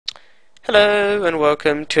Hello and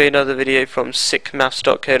welcome to another video from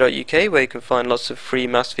sickmaths.co.uk, where you can find lots of free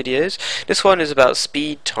maths videos. This one is about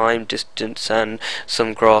speed, time, distance, and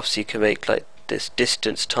some graphs you can make, like this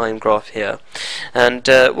distance time graph here. And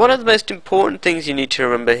one of the most important things you need to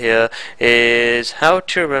remember here is how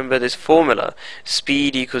to remember this formula: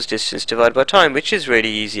 speed equals distance divided by time, which is really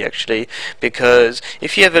easy actually, because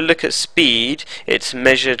if you ever look at speed, it's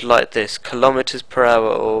measured like this: kilometers per hour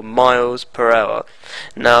or miles per hour.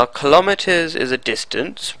 Now kilometers is a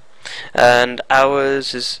distance and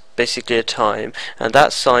hours is basically a time, and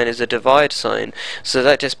that sign is a divide sign, so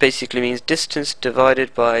that just basically means distance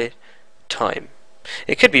divided by time.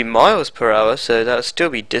 It could be miles per hour, so that would still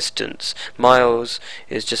be distance. Miles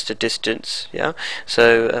is just a distance, yeah?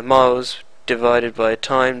 So miles divided by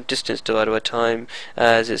time, distance divided by time,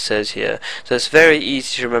 as it says here. So it's very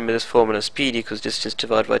easy to remember this formula: speed equals distance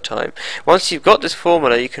divided by time. Once you've got this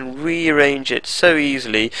formula, you can rearrange it so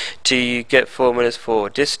easily to get formulas for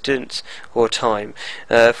distance or time.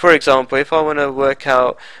 For example, if I want to work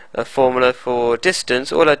out a formula for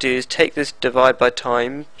distance, all I do is take this divide by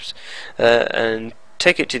times and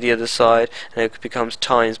take it to the other side, and it becomes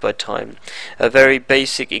times by time. A very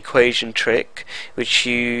basic equation trick, which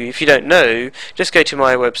if you don't know, just go to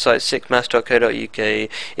my website sickmaths.co.uk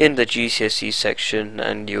in the GCSE section,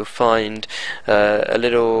 and you'll find a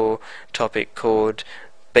little topic called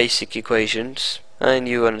basic equations, and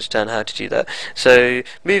you understand how to do that. So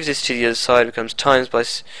move this to the other side, it becomes times by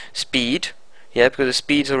speed. Yeah, because the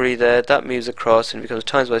speed's already there, that moves across and it becomes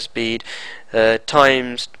times by speed,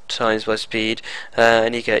 times by speed,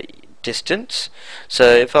 and you get distance. So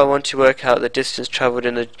if I want to work out the distance travelled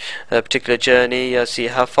in a particular journey, I see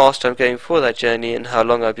how fast I'm going for that journey and how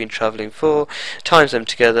long I've been travelling for, times them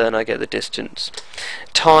together, and I get the distance.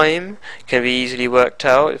 Time can be easily worked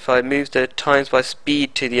out. If I move the times by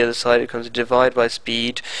speed to the other side, it becomes a divide by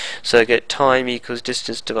speed, so I get time equals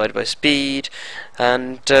distance divided by speed,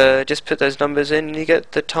 and just put those numbers in and you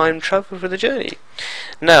get the time travelled for the journey.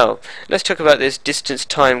 Now let's talk about this distance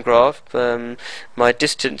time graph. My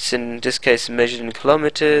distance in this case is measured in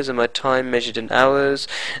kilometers and my time measured in hours,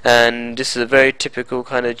 and this is a very typical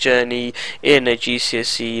kind of journey in a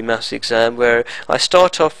GCSE maths exam, where I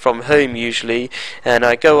start off from home usually and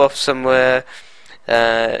I go off somewhere,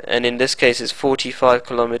 and in this case it's 45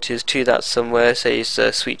 kilometers to that somewhere, say it's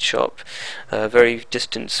a sweet shop, a very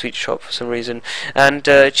distant sweet shop for some reason, and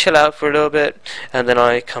chill out for a little bit, and then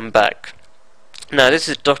I come back. Now this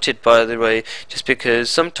is dotted, by the way, just because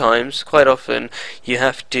sometimes, quite often, you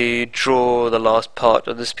have to draw the last part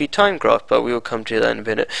of the speed time graph, but we will come to that in a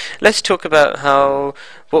minute. Let's talk about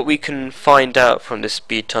what we can find out from the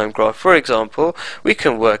speed time graph. For example, we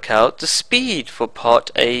can work out the speed for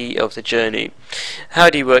part A of the journey. How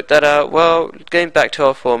do you work that out? Well, going back to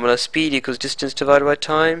our formula, speed equals distance divided by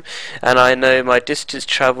time, and I know my distance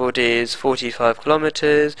travelled is 45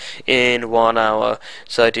 kilometers in 1 hour,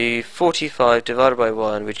 so I do 45 divided by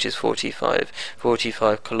 1, which is 45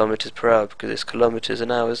 kilometers per hour, because it's kilometers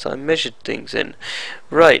and hours I measured things in.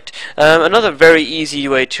 Right, another very easy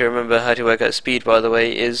way to remember how to work out speed, by the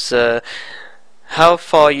way, is how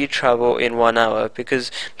far you travel in 1 hour,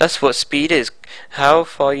 because that's what speed is: how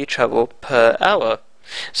far you travel per hour.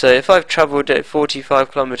 So if I've travelled at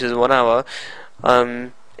 45 kilometers in 1 hour,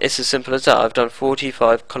 it's as simple as that. I've done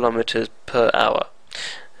 45 kilometers per hour.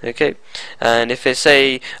 Okay, and if they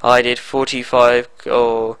say I did 45,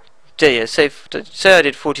 or say I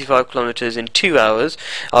did 45 kilometers in 2 hours,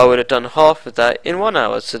 I would have done half of that in 1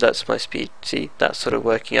 hour, so that's my speed. See, that's sort of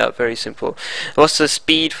working out very simple. What's the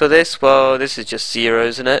speed for this? Well, this is just zero,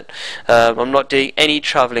 isn't it? I'm not doing any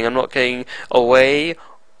travelling, I'm not going away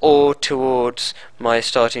or towards my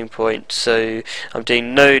starting point, so I'm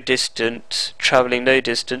doing no distance, travelling no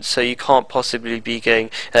distance, so you can't possibly be going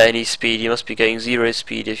at any speed. You must be going zero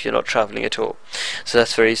speed if you're not travelling at all. So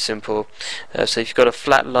that's very simple. So if you've got a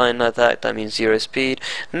flat line like that, that means zero speed.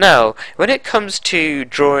 Now, when it comes to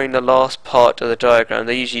drawing the last part of the diagram,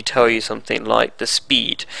 they usually tell you something like the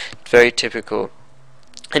speed. Very typical.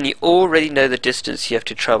 And you already know the distance you have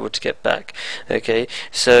to travel to get back. Okay,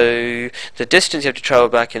 so the distance you have to travel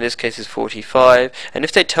back in this case is 45, and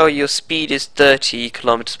if they tell you your speed is 30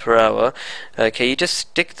 kilometers per hour, okay, you just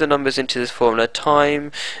stick the numbers into this formula: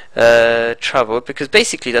 time traveled, because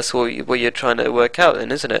basically that's what you're trying to work out then,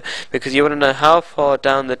 isn't it? Because you want to know how far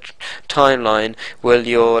down the timeline will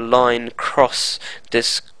your line cross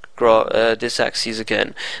this axis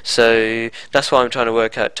again. So that's why I'm trying to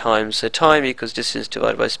work out time. So time equals distance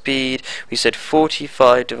divided by speed. We said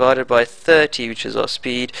 45 divided by 30, which is our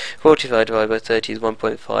speed. 45 divided by 30 is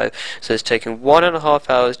 1.5. So it's taken 1.5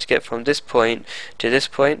 hours to get from this point to this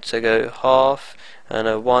point. So go half and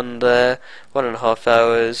a 1 there, 1.5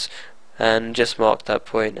 hours, and just mark that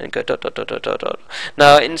point and go dot dot dot dot dot dot.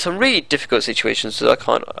 Now, in some really difficult situations that I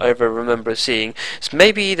can't ever remember seeing, so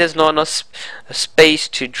maybe there's not enough space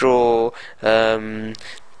to draw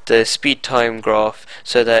the speed time graph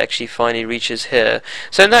so that actually finally reaches here.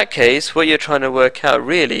 So in that case, what you're trying to work out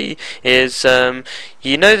really is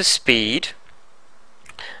you know the speed,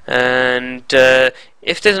 and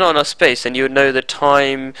if there's not enough space, then you would know the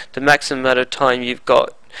time, the maximum amount of time you've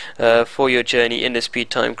got for your journey in the speed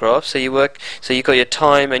time graph. So you got your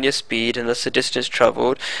time and your speed, and that's the distance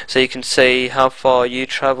traveled. So you can say how far you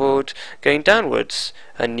traveled going downwards,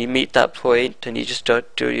 and you meet that point, and you just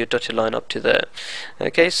do your dotted line up to there.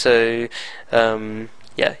 Okay, so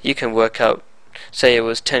yeah, you can work out. Say it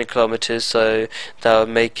was 10 kilometers, so that would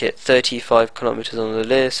make it 35 kilometers on the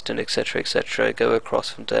list, and etc. Go across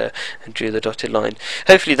from there and drew the dotted line.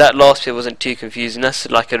 Hopefully that last bit wasn't too confusing. That's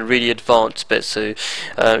like a really advanced bit, so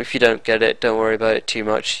if you don't get it, don't worry about it too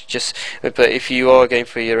much. But if you are going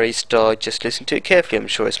for your A star, just listen to it carefully. I'm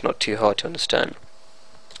sure it's not too hard to understand.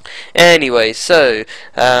 Anyway, so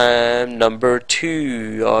number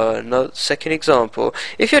 2, second example.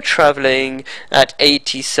 If you're traveling at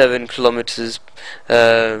 87 kilometers,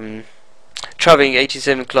 traveling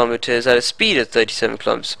 87 kilometers at a speed of 37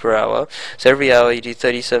 kilometers per hour, so every hour you do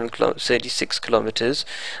 36 kilometers.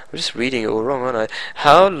 I'm just reading it all wrong, aren't I?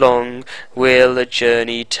 How long will the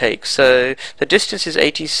journey take? So the distance is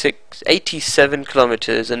 87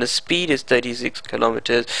 kilometers, and the speed is 36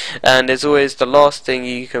 kilometers, and there's always the last thing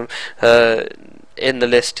you can in the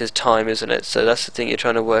list is time, isn't it? So that's the thing you're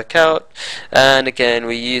trying to work out. And again,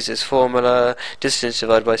 we use this formula, distance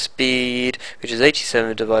divided by speed, which is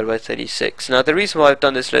 87 divided by 36. Now the reason why I've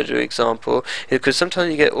done this little example is because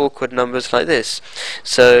sometimes you get awkward numbers like this.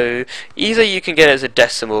 So either you can get it as a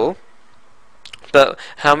decimal, but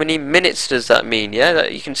how many minutes does that mean? Yeah,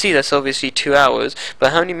 you can see that's obviously 2 hours,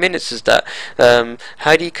 but how many minutes is that?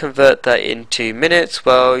 How do you convert that into minutes?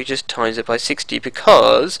 Well, you just times it by 60,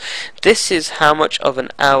 because this is how much of an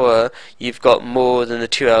hour you've got more than the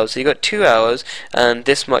 2 hours. So you've got 2 hours and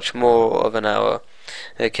this much more of an hour.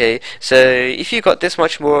 Okay, so if you've got this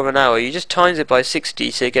much more of an hour, you just times it by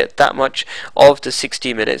 60, so you get that much of the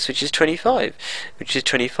 60 minutes, which is 25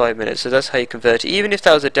 minutes. So that's how you convert it. Even if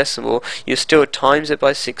that was a decimal, you still times it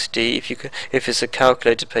by 60 if it's a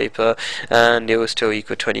calculated paper, and it will still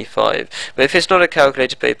equal 25. But if it's not a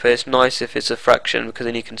calculated paper, it's nice if it's a fraction, because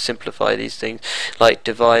then you can simplify these things, like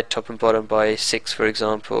divide top and bottom by 6, for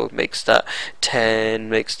example, makes that 10,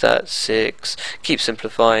 makes that 6, keep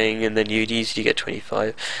simplifying, and then you'd easily get 25.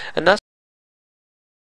 And that's